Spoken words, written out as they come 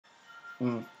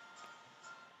Mm.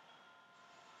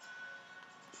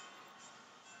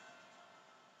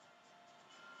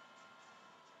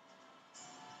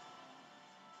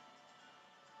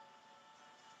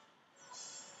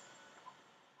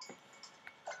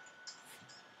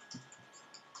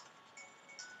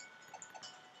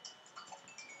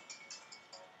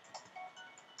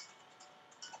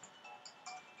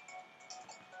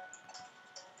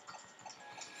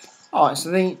 Alright,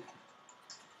 so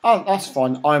oh, that's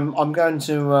fine. I'm going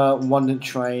to wonder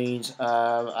trade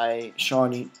a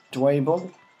shiny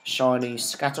Dwebble, shiny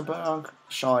Scatterberg,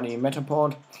 shiny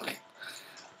Metapod,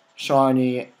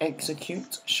 shiny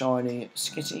Execute, shiny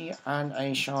Skitty, and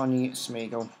a shiny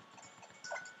Smeagol.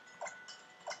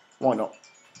 Why not?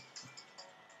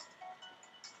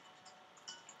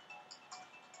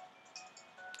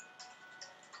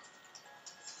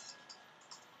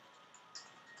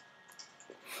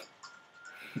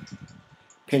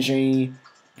 Pidgey,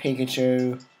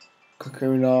 Pikachu,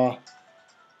 Kakuna,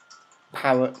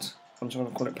 Parrot. I'm just going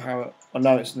to call it Parrot. I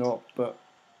know it's not, but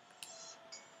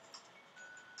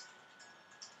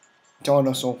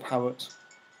Dinosaur Parrot.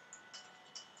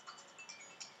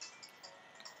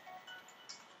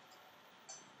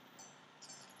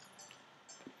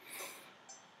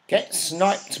 Get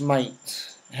sniped,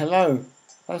 mate. Hello.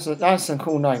 That's a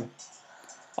cool name.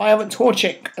 I have a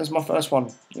Torchic as my first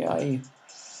one. Yay.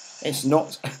 It's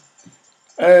not.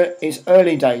 It's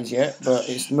early days yet, but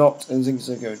it's not as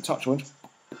good. Touchwood.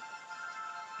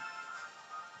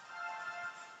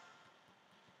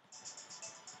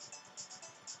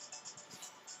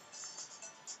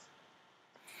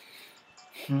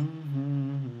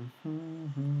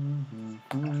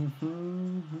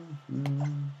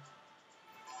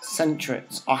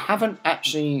 Sentret. I haven't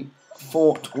actually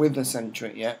fought with the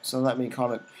Sentret yet, so that'd be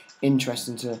kind of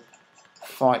interesting to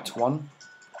fight one.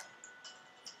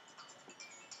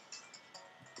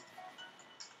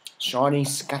 Shiny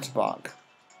Scatterbug.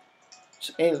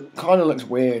 It kind of looks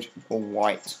weird or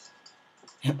white.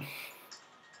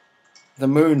 The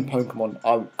Moon Pokemon.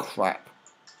 Oh crap.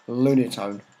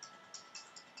 Lunatone.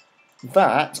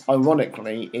 That,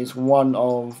 ironically, is one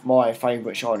of my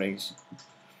favourite shinies.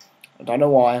 I don't know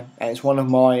why, and it's one of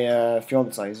my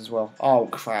fiancés as well. Oh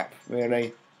crap,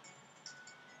 really?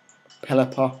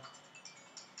 Pelipper.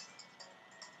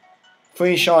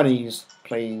 3 shinies,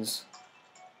 please.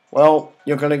 Well,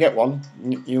 you're going to get one.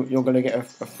 You're going to get a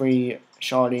free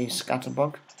shiny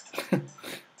Scatterbug.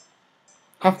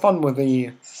 Have fun with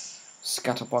the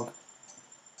Scatterbug.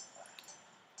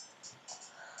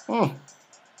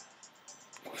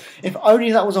 If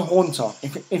only that was a Haunter.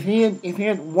 If he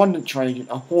had Wonder Traded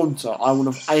a Haunter, I would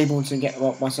have able to get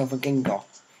myself a Gengar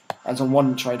as a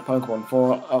Wonder Trade Pokemon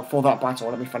for that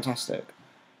battle. That'd be fantastic.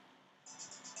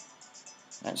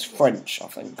 That's French, I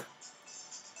think.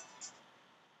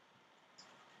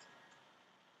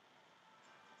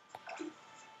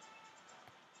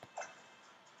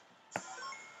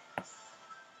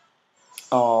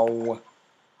 Oh.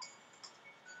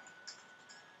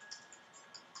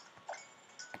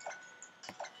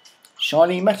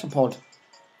 Shiny Metapod.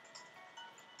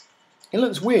 It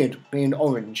looks weird being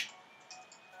orange.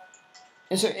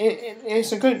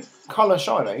 It's a good colour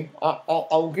shiny.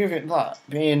 I'll give it that.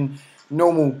 Being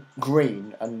normal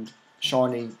green and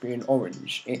shiny being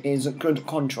orange. It is a good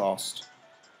contrast.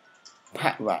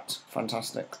 Patrat.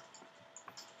 Fantastic.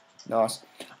 Nice.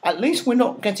 At least we're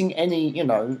not getting any, you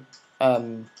know,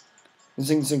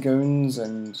 Zigzagoons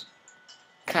and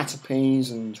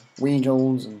Caterpies and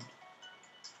Weedles and...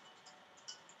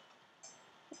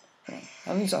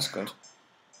 At least that's good.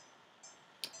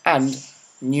 And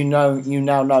you now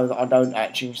know that I don't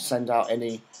actually send out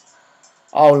any...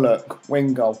 Oh look,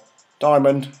 Wingull.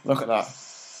 Diamond, look at that.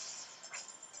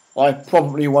 I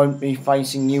probably won't be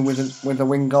facing you with a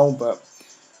Wingull, but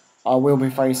I will be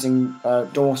facing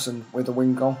Dawson with a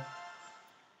Wingull.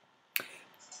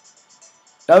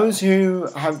 Those who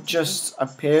have just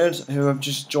appeared, who have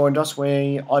just joined us,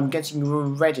 I'm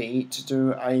getting ready to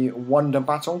do a Wonder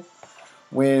Battle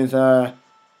with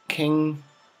King.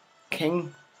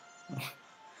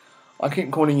 I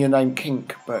keep calling your name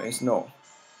Kink, but it's not.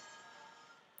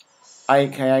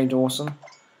 AKA Dawson.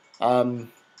 You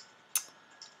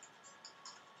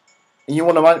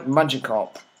want a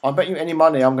Magikarp? I bet you any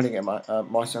money I'm going to get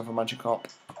myself a Magikarp.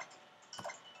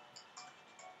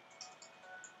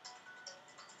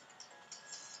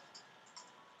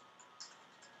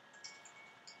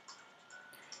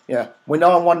 Yeah, when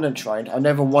I Wonder Trade, I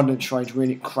never Wonder Trade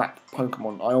really crap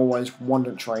Pokemon. I always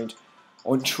Wonder Trade,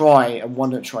 or try and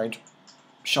Wonder Trade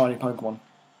shiny Pokemon.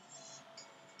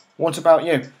 What about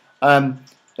you?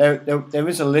 There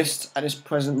is a list at this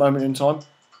present moment in time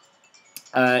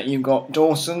You've got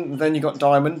Dawson, then you've got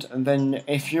Diamond, and then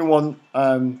if you want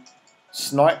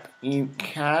Snipe, you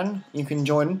can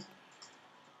join.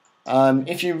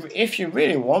 If you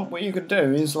really want, what you could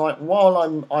do is, like,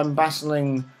 while I'm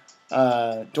battling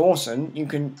Dawson, you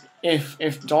can,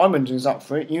 if Diamond is up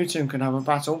for it, you two can have a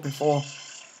battle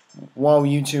while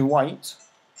you two wait.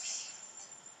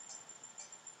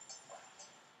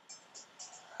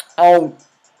 Oh,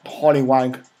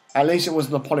 Pollywag! At least it was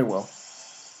the Poliwhirl.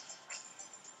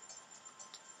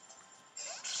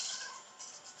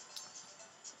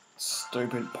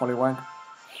 Stupid Poliwag.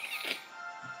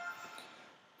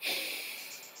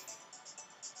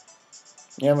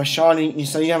 You have a shiny.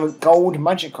 So you have a gold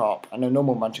Magikarp and a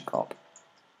normal Magikarp.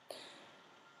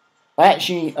 I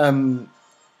actually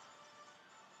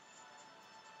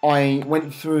I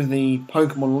went through the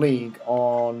Pokemon League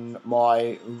on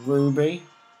my Ruby,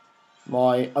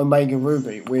 my Omega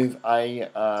Ruby, with a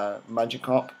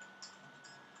Magikarp.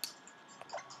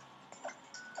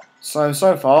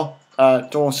 So far,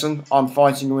 Dawson, I'm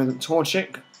fighting with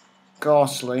Torchic,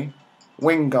 Ghastly,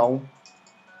 Wingull,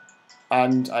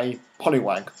 and a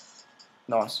Poliwag.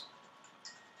 Nice.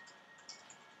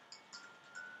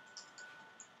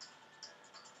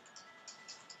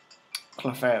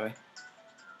 Clefairy.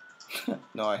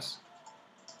 Nice.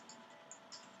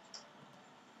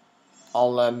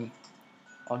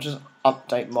 I'll just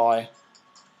update my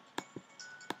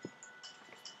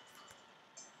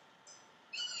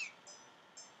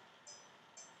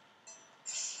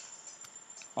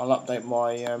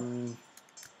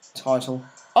title.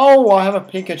 Oh, I have a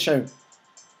Pikachu.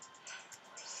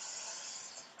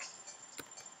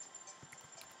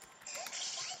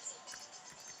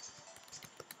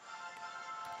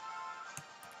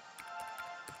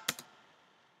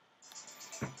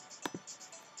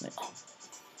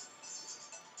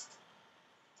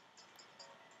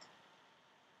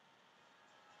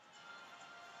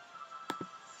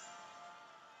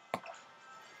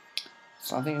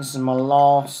 So I think this is my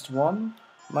last one,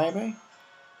 maybe?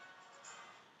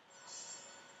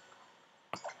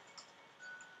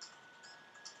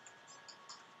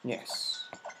 Yes.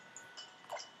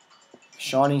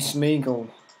 Shiny Smeagol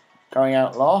going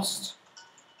out last.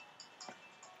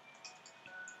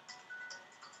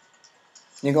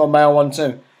 You got a male one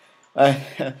too.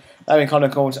 That'd be kind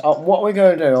of cool. What are we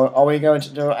going to do? Are we going to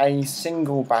do a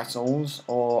single battles,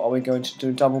 or are we going to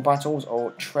do double battles,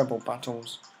 or treble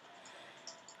battles?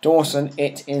 Dawson,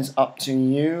 it is up to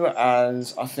you,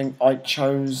 as I think I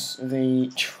chose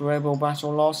the treble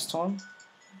battle last time.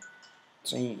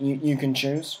 So you can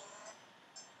choose.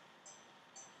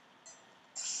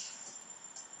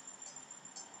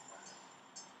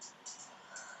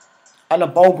 And a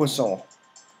Bulbasaur.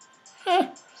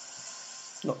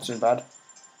 Not too bad.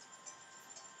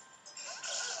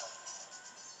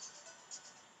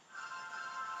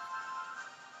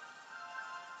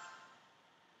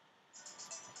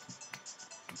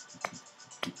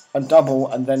 A double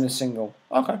and then a single.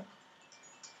 Okay.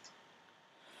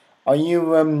 Are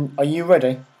you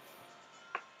ready?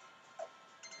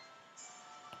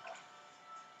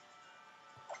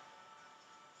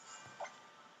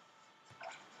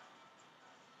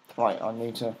 Right, I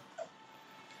need to,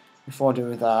 before I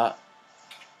do that,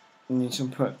 I need to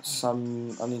put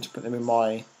them in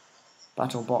my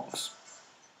battle box.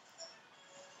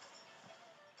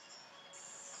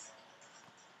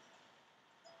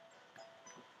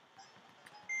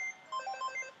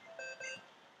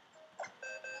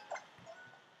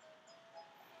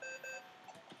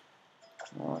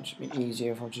 Oh, it should be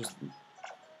easier if I just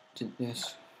did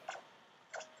this.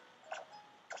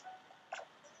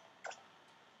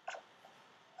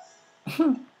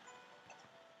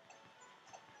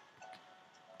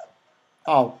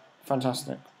 Oh,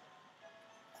 fantastic.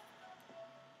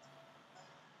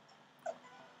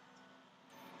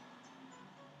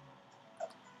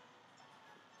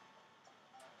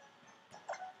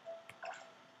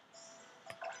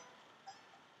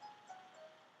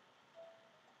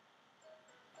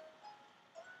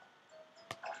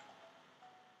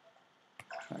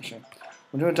 Actually,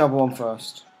 we'll do a double one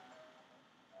first.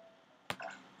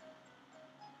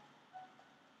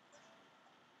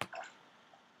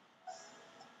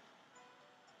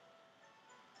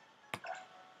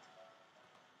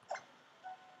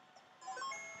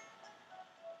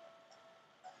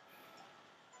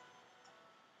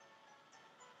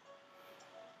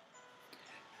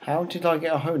 How did I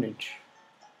get a Honage?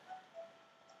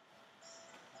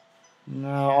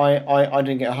 No, I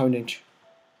didn't get a Honage.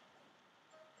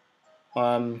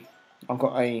 I've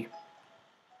got a.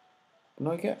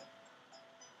 What did I get?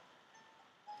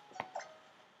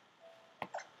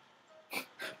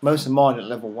 Most of mine at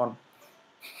level 1.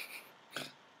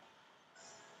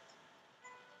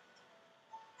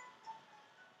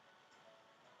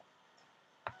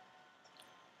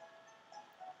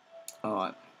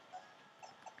 Alright.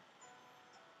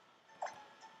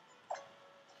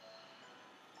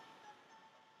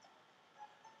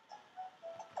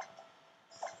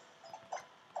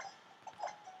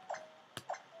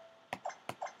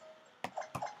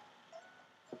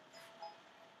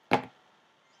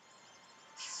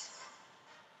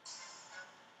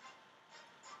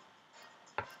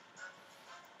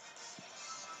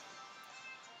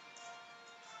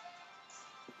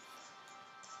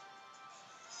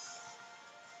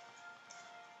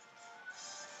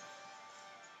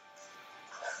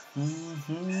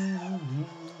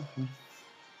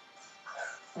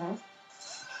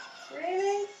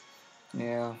 Really?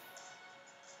 Yeah.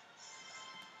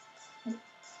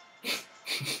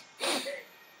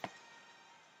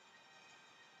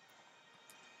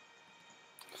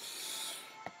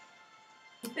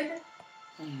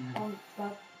 Oh,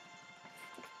 God.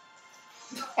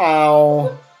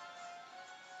 Ow.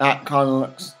 That kind of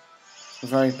looks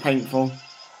very painful.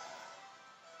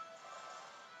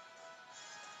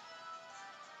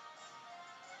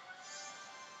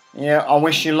 Yeah, I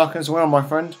wish you luck as well, my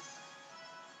friend.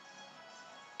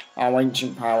 Oh,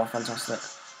 ancient power, fantastic.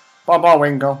 Bye bye,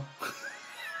 Wingo.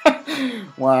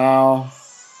 Wow.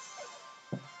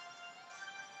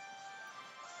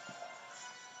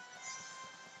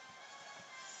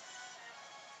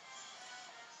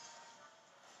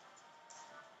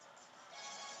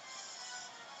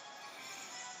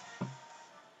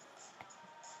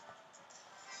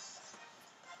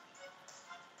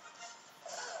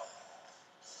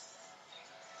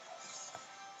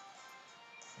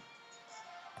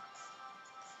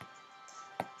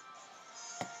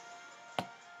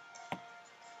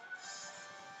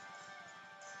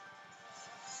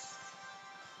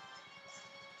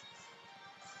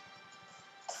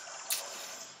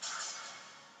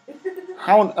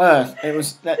 How on earth it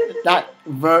was that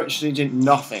virtually did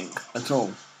nothing at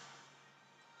all.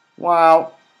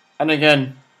 Wow. And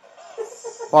again,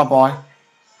 bye bye.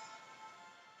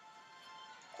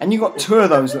 And you got two of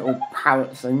those little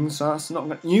parrot things, so that's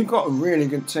not. You got a really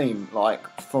good team,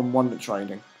 like from Wonder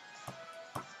Trading.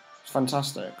 It's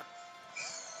fantastic.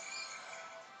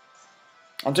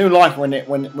 I do like when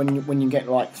you get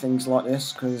like things like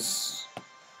this because.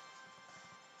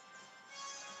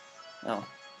 Oh,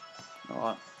 all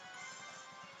right.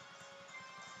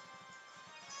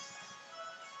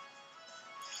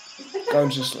 Go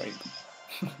to sleep.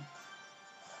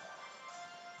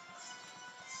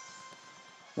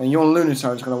 Now your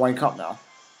Lunatone's going to wake up now.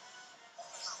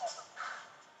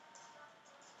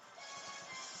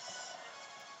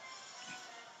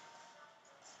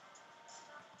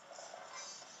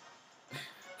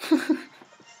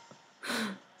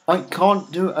 I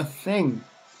can't do a thing.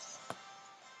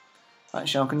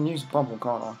 Actually, I can use bubble,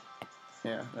 can't I?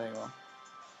 Yeah, there you are.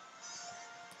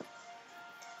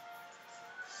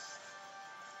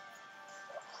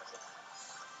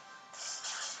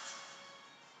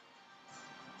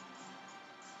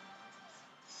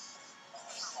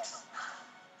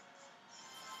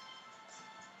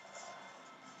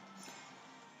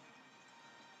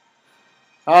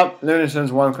 Oh,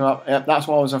 Lunatone's woken up. Yep, that's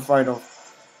what I was afraid of.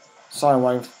 Sine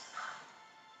wave.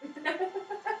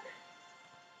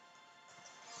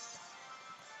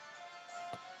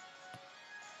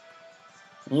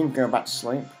 You can go back to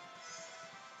sleep.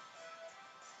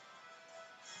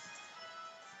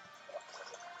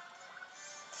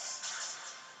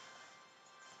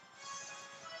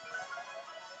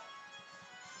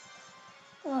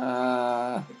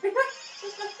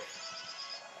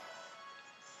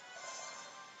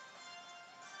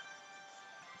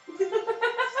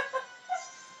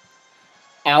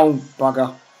 Ow,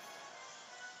 bugger.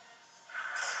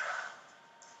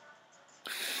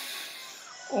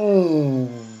 Oh.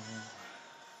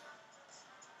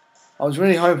 I was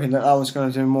really hoping that was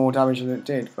going to do more damage than it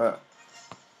did, but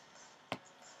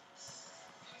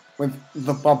with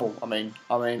the bubble, I mean,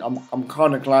 I'm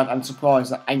kind of glad and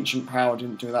surprised that ancient power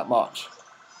didn't do that much.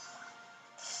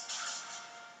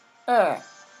 Ah,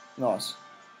 nice.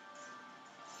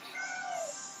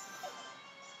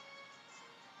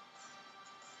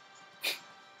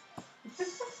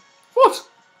 What?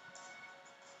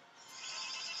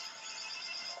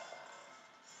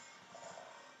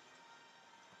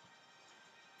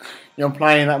 You're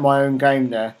playing at my own game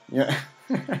there. Yeah.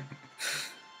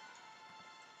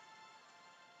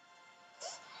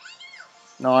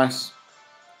 Nice.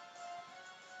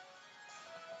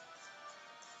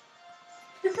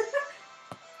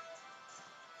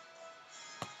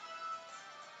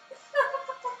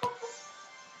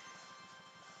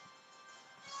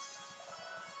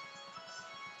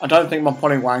 I don't think my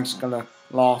Poliwag's gonna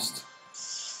last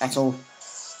at all.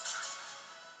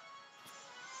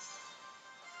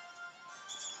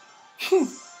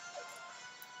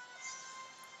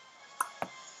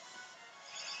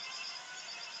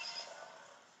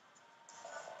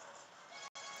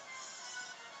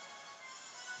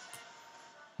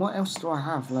 What else do I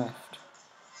have left?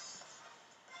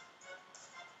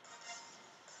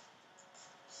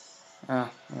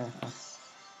 Ah, yeah.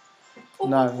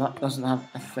 No, that doesn't have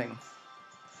a thing.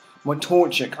 My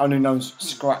Torchic only knows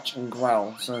scratch and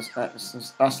growl, so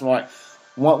that's like,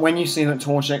 when you see that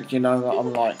Torchic, you know that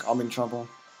I'm in trouble.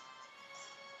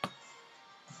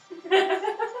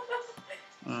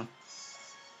 Mm.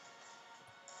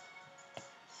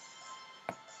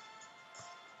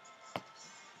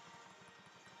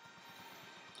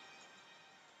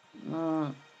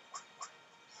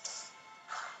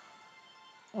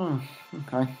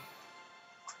 Okay.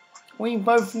 We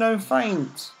both know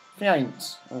feint,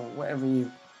 or whatever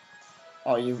you.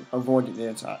 Oh, you avoided the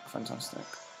attack. Fantastic.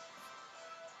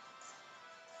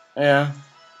 Yeah.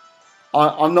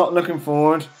 I'm not looking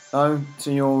forward though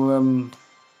to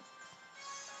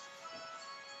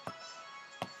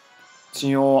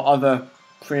your other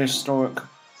prehistoric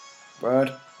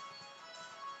bird,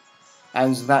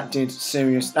 as that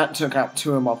took out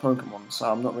 2 of my Pokemon,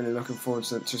 so I'm not really looking forward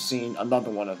to seeing another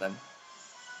one of them.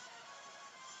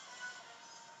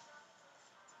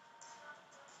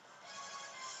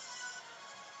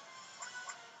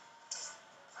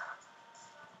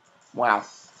 Wow.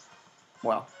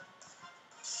 Well.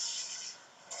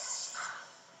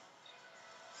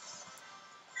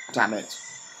 Damn it.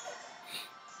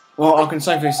 Well, I can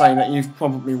safely say that you've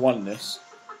probably won this.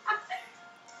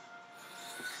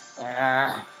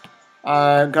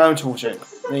 Go Torchic.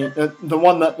 The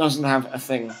one that doesn't have a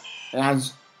thing. It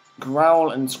has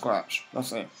growl and scratch.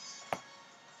 That's it.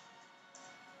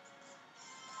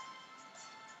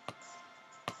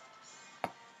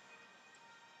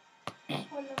 I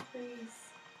love these.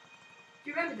 Do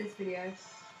you remember this video?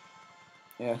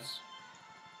 Yes.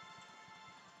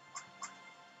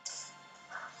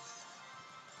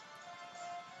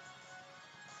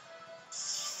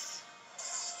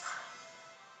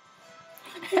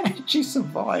 She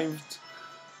survived.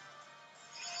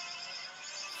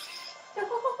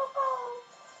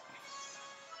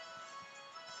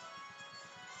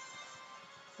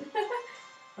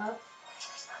 Well,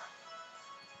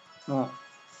 What?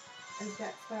 and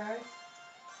Jack Sparrow.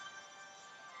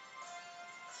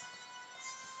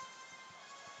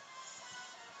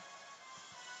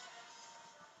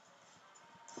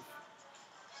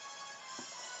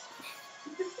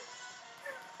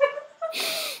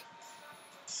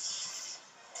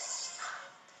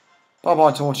 Bye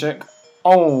bye, Torchic.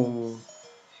 Oh.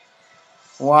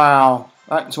 Wow.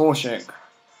 That Torchic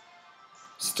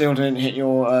still didn't hit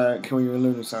your kill your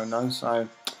Lunatone though, so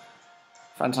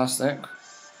fantastic.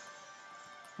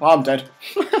 Well, I'm dead.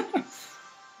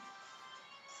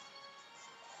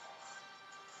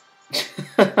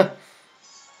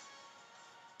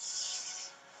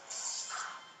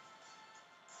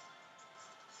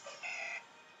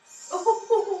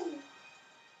 Oh.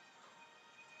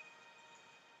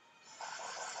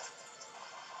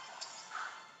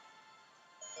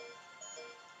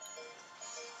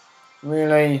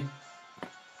 Really?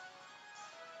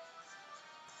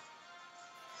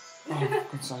 Oh,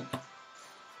 good sake.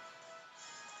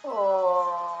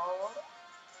 Oh.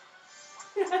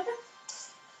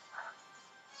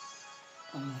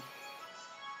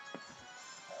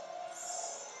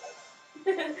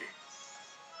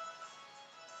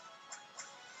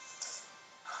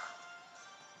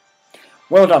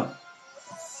 Well done.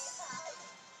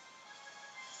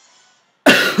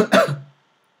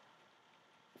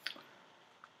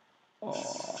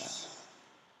 Oh.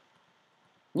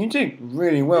 You did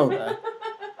really well there.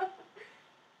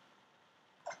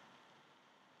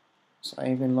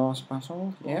 Saving last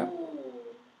battle. Yeah.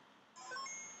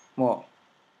 What?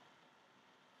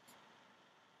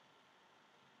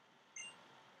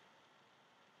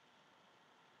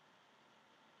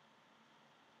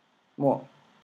 What?